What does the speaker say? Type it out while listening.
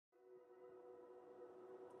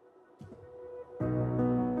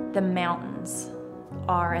The mountains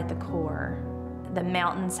are at the core. The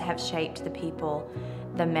mountains have shaped the people.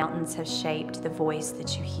 The mountains have shaped the voice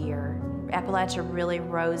that you hear. Appalachia really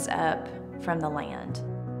rose up from the land.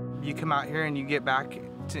 You come out here and you get back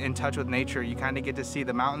in touch with nature. You kind of get to see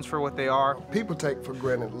the mountains for what they are. People take for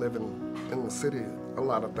granted living in the city a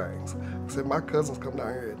lot of things. I said, my cousins come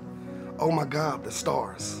down here and, oh my God, the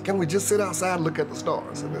stars. Can we just sit outside and look at the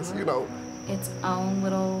stars? And it's, you know. Its own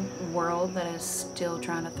little world that is still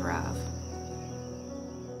trying to thrive.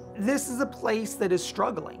 This is a place that is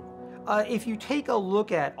struggling. If you take a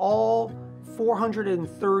look at all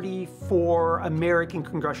 434 American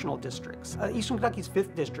congressional districts, Eastern Kentucky's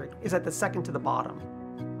 5th district is at the second to the bottom.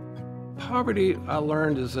 Poverty, I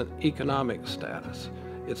learned, is an economic status.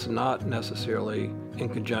 It's not necessarily in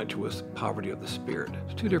conjunction with poverty of the spirit.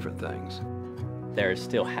 It's two different things. There is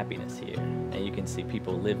still happiness here, and you can see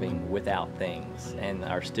people living without things and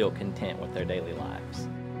are still content with their daily lives.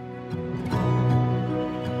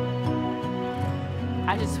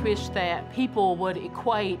 I just wish that people would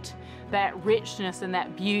equate that richness and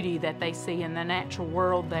that beauty that they see in the natural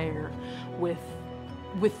world there with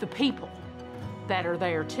the people that are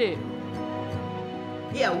there too.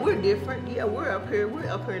 Yeah, we're different. Yeah, we're up here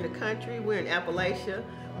in the country, we're in Appalachia,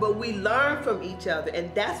 but we learn from each other,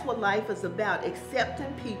 and that's what life is about,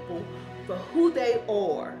 accepting people for who they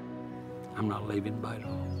are. I'm not leaving Beto.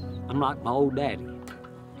 I'm like my old daddy.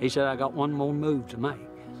 He said I got one more move to make.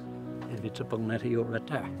 And it's up on that hill right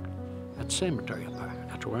there. That's the cemetery up there.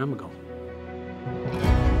 That's where I'm going.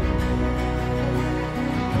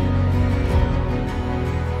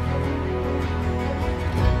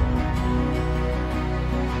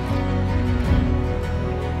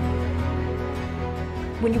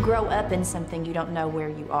 When you grow up in something, you don't know where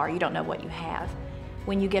you are. You don't know what you have.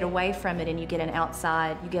 When you get away from it and you get an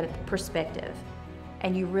outside, you get a perspective,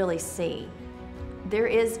 and you really see.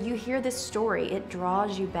 You hear this story, it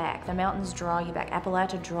draws you back. The mountains draw you back.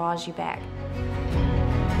 Appalachia draws you back.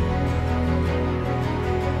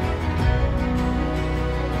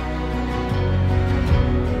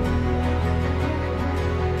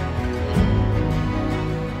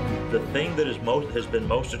 The thing that has been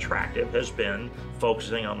most attractive has been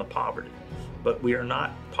focusing on the poverty. But we are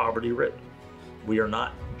not poverty-ridden. We are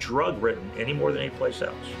not drug-ridden any more than any place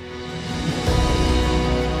else.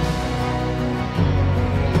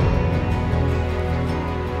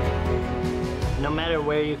 No matter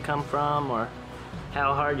where you come from or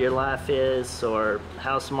how hard your life is or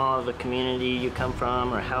how small of a community you come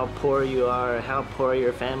from or how poor you are or how poor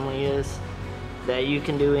your family is, that you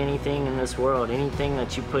can do anything in this world. Anything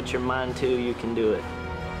that you put your mind to, you can do it.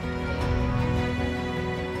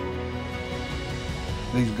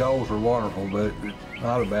 These goals are wonderful, but it's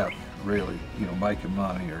not about really, making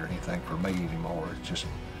money or anything for me anymore. It's just,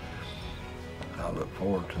 I look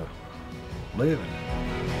forward to living.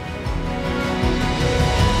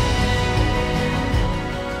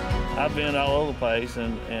 I've been all over the place,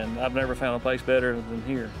 and I've never found a place better than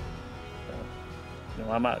here.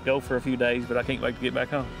 I might go for a few days, but I can't wait to get back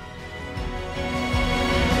home.